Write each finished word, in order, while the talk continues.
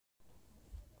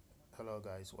Hello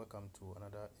guys, welcome to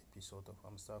another episode of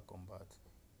Hamster Kombat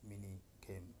mini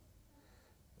game.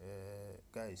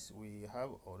 Guys, we have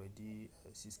already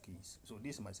 6 keys. So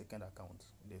this is my second account.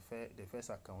 The first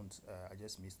account, I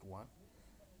just missed one.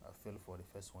 I fell for the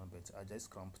first one, but I just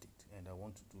cramped it and I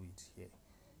want to do it here.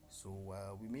 So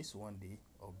we missed one day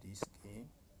of this game,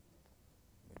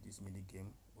 this mini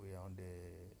game. We are on the,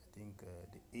 I think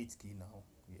the 8th key now.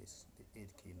 Yes, the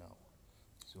 8th key now.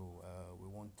 So we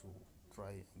want to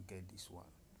try and get this one.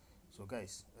 So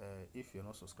guys, if you're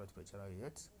not subscribed to the channel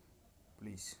yet,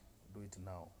 please do it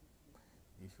now.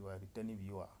 If you are a returning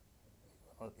viewer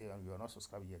and you are not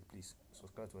subscribed yet, please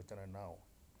subscribe to the channel now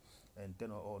and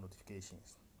turn on all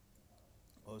notifications.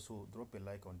 Also drop a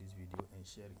like on this video and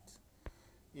share it.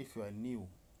 If you are new,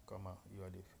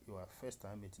 you are first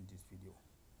time meeting this video,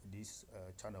 this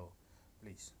channel,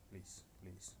 please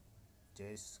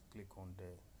just click on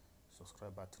the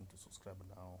subscribe button to subscribe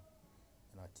now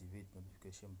and activate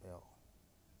notification bell.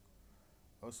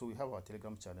 Also, we have our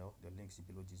Telegram channel. The link is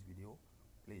below this video.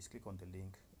 Please click on the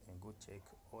link and go check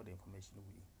all the information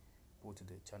we put to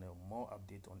the channel. More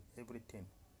update on everything: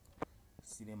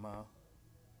 cinema,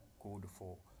 code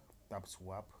for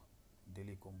TapSwap,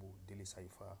 daily combo, daily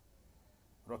cipher,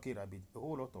 Rocky Rabbit, a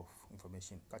whole lot of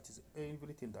information. That is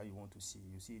everything that you want to see.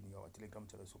 You see in our Telegram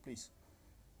channel. So please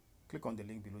click on the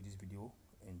link below this video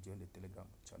and join the Telegram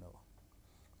channel.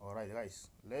 All right, guys,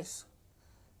 let's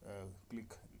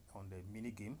click on the mini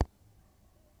game.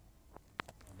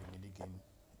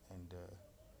 And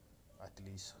at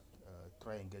least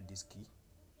try and get this key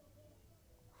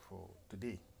for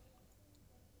today.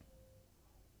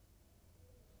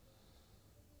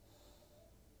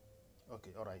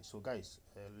 Okay, all right. So guys,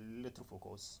 little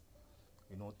focus.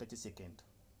 30 seconds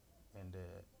and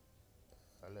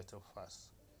a little fast.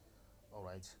 All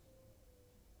right.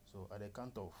 So at the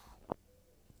count of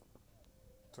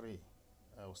 3,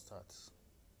 I'll start.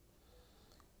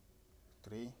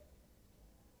 3,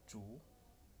 2,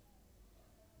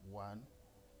 1,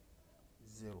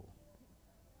 0.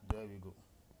 There we go.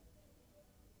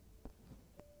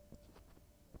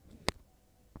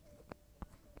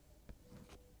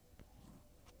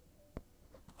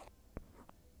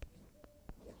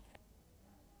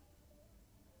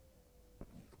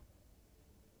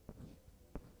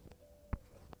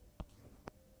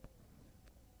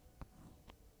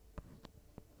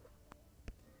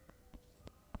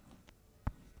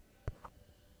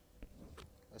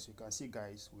 As you can see,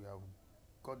 guys, we have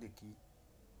got the key.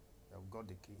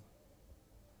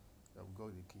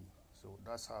 So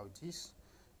that's how it is,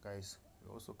 guys.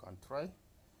 You also can try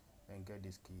and get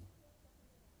this key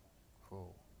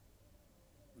for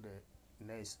the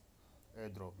next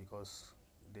airdrop, because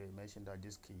they mentioned that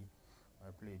this key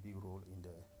might play a big role in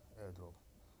the airdrop.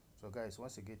 So guys,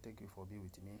 once again, thank you for being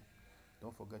with me.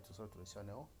 Don't forget to subscribe to the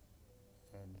channel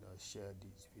and share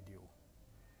this video.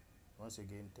 Once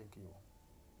again, thank you.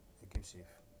 Keep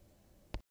safe.